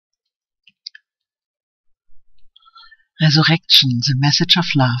Resurrection, the message of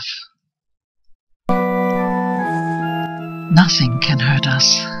love. Nothing can hurt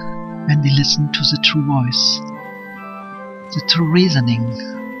us when we listen to the true voice, the true reasoning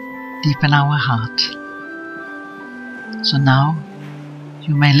deep in our heart. So now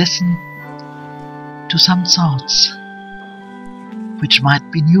you may listen to some thoughts which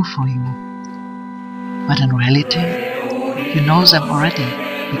might be new for you, but in reality you know them already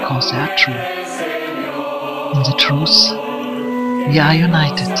because they are true. In the truth, we are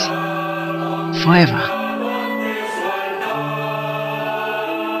united forever.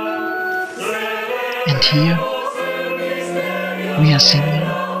 And here we are singing,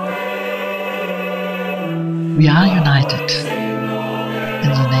 we are united in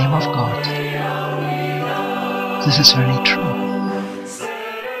the name of God. This is very true.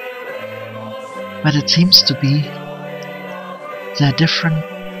 But it seems to be there are different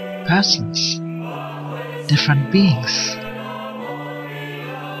persons, different beings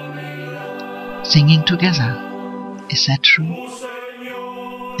singing together. Is that true?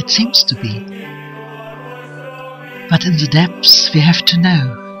 It seems to be. But in the depths we have to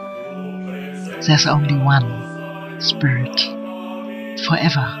know there's only one Spirit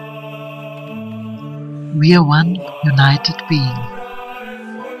forever. We are one united being.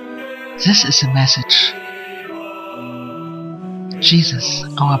 This is a message Jesus,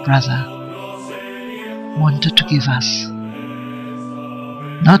 our brother, wanted to give us.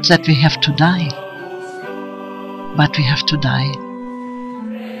 Not that we have to die, but we have to die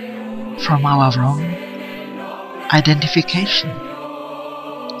from our wrong identification.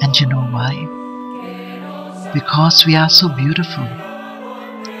 And you know why? Because we are so beautiful,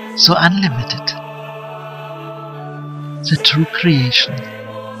 so unlimited. The true creation,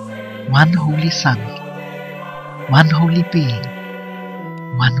 one holy Son, one holy being,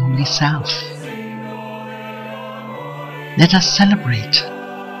 one holy self. Let us celebrate,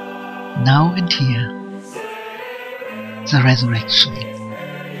 now and here, the resurrection.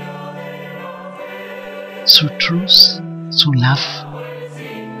 Through truth, through love,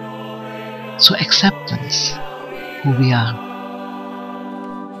 through acceptance, who we are.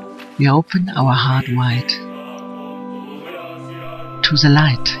 We open our heart wide to the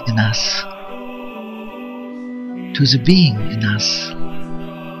light in us, to the being in us,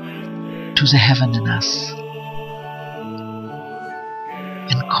 to the heaven in us,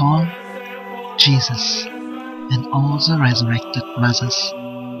 and call Jesus and all the resurrected brothers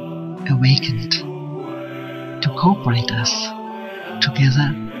awakened to cooperate us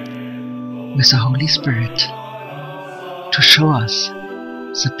together with the Holy Spirit to show us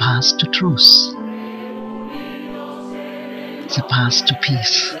the path to truth, the path to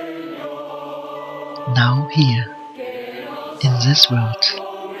peace, now here in this world.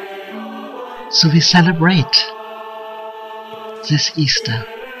 So we celebrate this Easter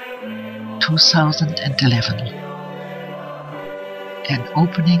 2011 an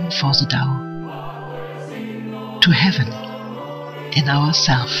opening for the door to heaven in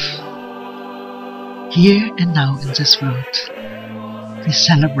ourself. Here and now in this world we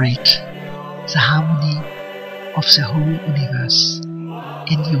celebrate the harmony of the whole universe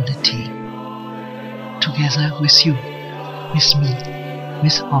in unity, together with you, with me,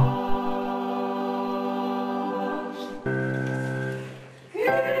 with all.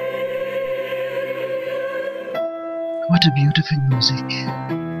 What a beautiful music.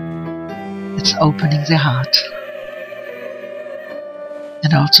 It's opening the heart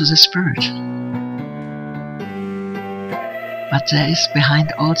and also the spirit. But there is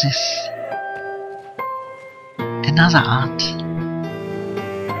behind all this another art,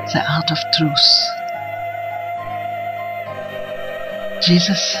 the art of truth.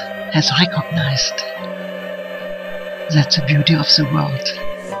 Jesus has recognized that the beauty of the world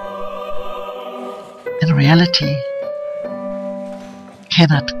in reality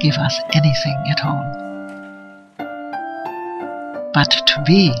cannot give us anything at all. But to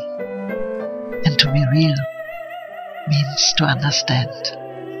be and to be real means to understand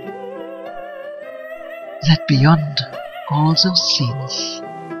that beyond all those scenes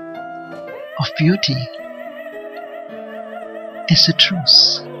of beauty is the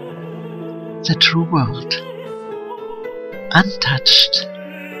truth, the true world, untouched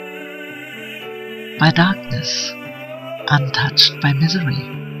by darkness, untouched by misery.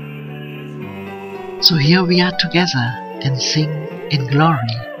 So here we are together and sing in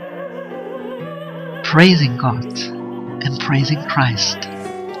glory, praising God and praising Christ.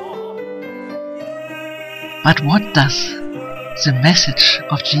 But what does the message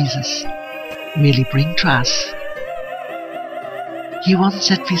of Jesus really bring to us? He wants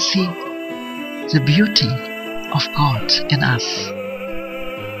that we see the beauty of God in us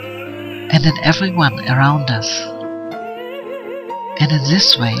and in everyone around us, and in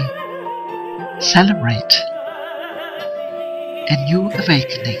this way celebrate a new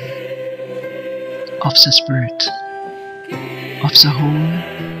awakening of the Spirit, of the whole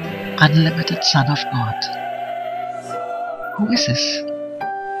unlimited Son of God. Who is this?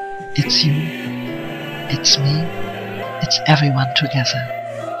 It's you, it's me, it's everyone together.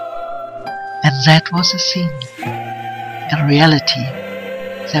 And that was the scene. In reality,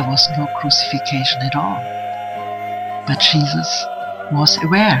 there was no crucifixion at all. But Jesus was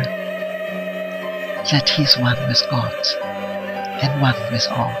aware that he's one with God and one with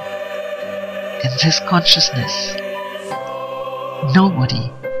all. In this consciousness,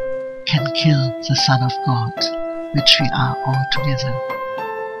 nobody can kill the Son of God, which we are all together.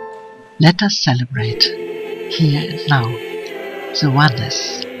 Let us celebrate here and now the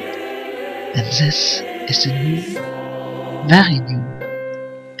oneness. And this is a new, very new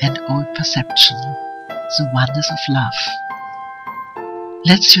and old perception, the oneness of love.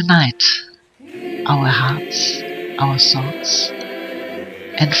 Let's unite our hearts, our thoughts,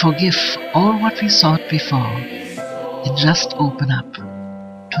 and forgive all what we thought before, and just open up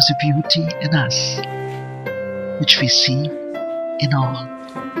to the beauty in us, which we see in all,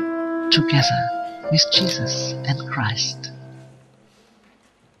 together with Jesus and Christ.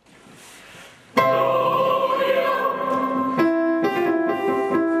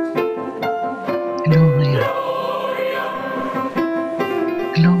 Gloria,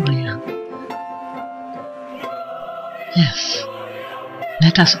 Gloria. Yes,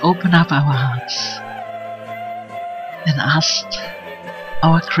 let us open up our hearts and ask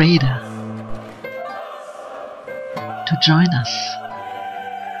our Creator to join us,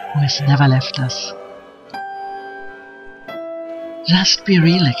 who has never left us. Just be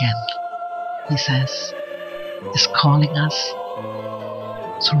real again, he says, is calling us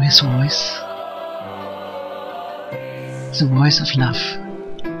through his voice, the voice of love,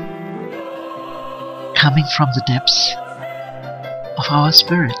 coming from the depths of our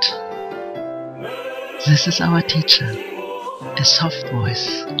spirit. This is our teacher, a soft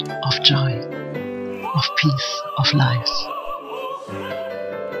voice of joy, of peace, of life.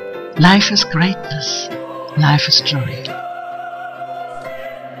 Life is greatness, life is joy.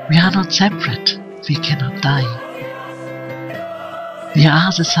 We are not separate, we cannot die. We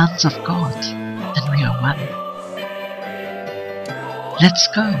are the sons of God, and we are one. Let's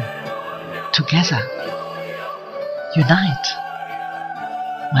go together, unite.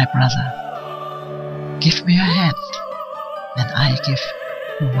 My brother, give me your hand, and I give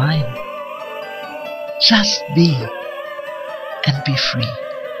you mine. Just be and be free.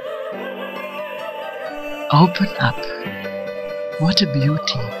 Open up. What a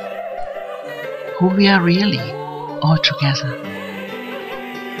beauty. Who we are really, all together.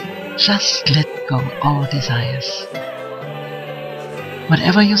 Just let go all desires.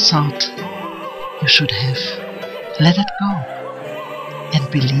 Whatever you thought you should have, let it go,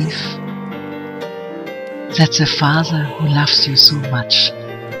 and believe that the Father who loves you so much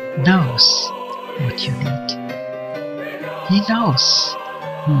knows what you need. He knows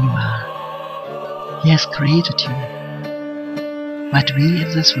who you are. He has created you. But we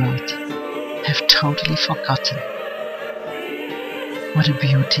in this world have totally forgotten what a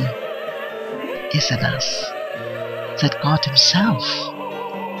beauty is in us, that God Himself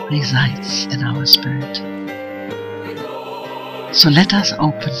resides in our spirit. So let us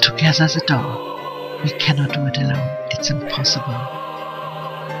open together the door. We cannot do it alone, it's impossible.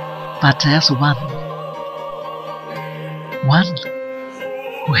 But there's one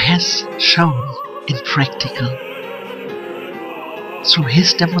who has shown in practical, through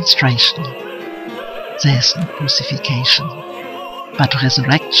his demonstration, there is no crucifixion, but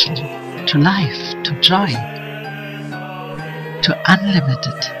resurrection to life, to joy, to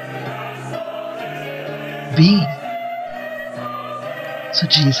unlimited being. So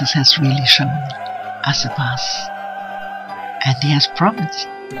Jesus has really shown us a path, and He has promised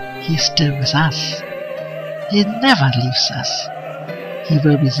He is still with us. He never leaves us. He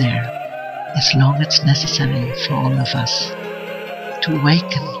will be there as long as it's necessary for all of us to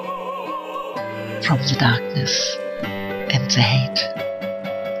awaken from the darkness and the hate,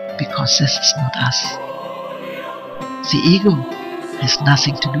 because this is not us. The ego has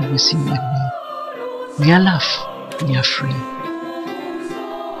nothing to do with you and me. We are love, we are free.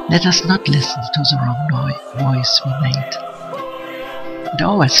 Let us not listen to the wrong voice we made. It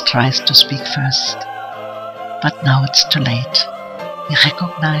always tries to speak first, but now it's too late. We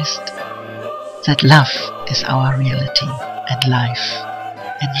recognized that love is our reality, and life,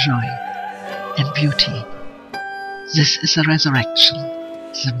 and joy, and beauty, This is a resurrection,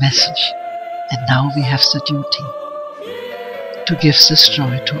 the message, and now we have the duty to give this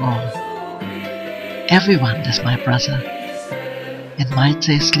joy to all. Everyone is my brother, and might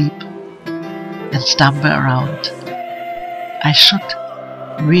they sleep and stumble around, I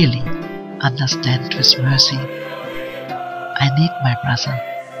should really understand with mercy. I need my brother.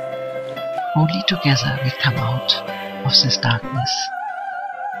 Only together we come out of this darkness.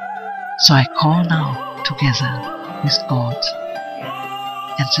 So I call now together with God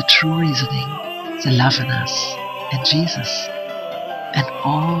and the true reasoning, the love in us, and Jesus, and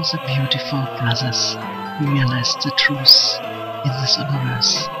all the beautiful brothers who realize the truth in this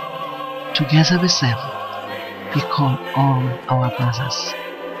universe. Together with them, we call all our brothers.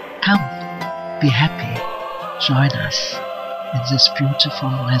 Come, be happy, join us in this beautiful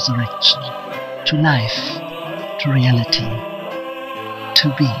resurrection to life, to reality,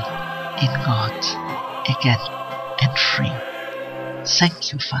 to be in God again and free.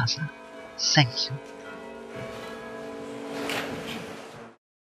 Thank you, Father. Thank you.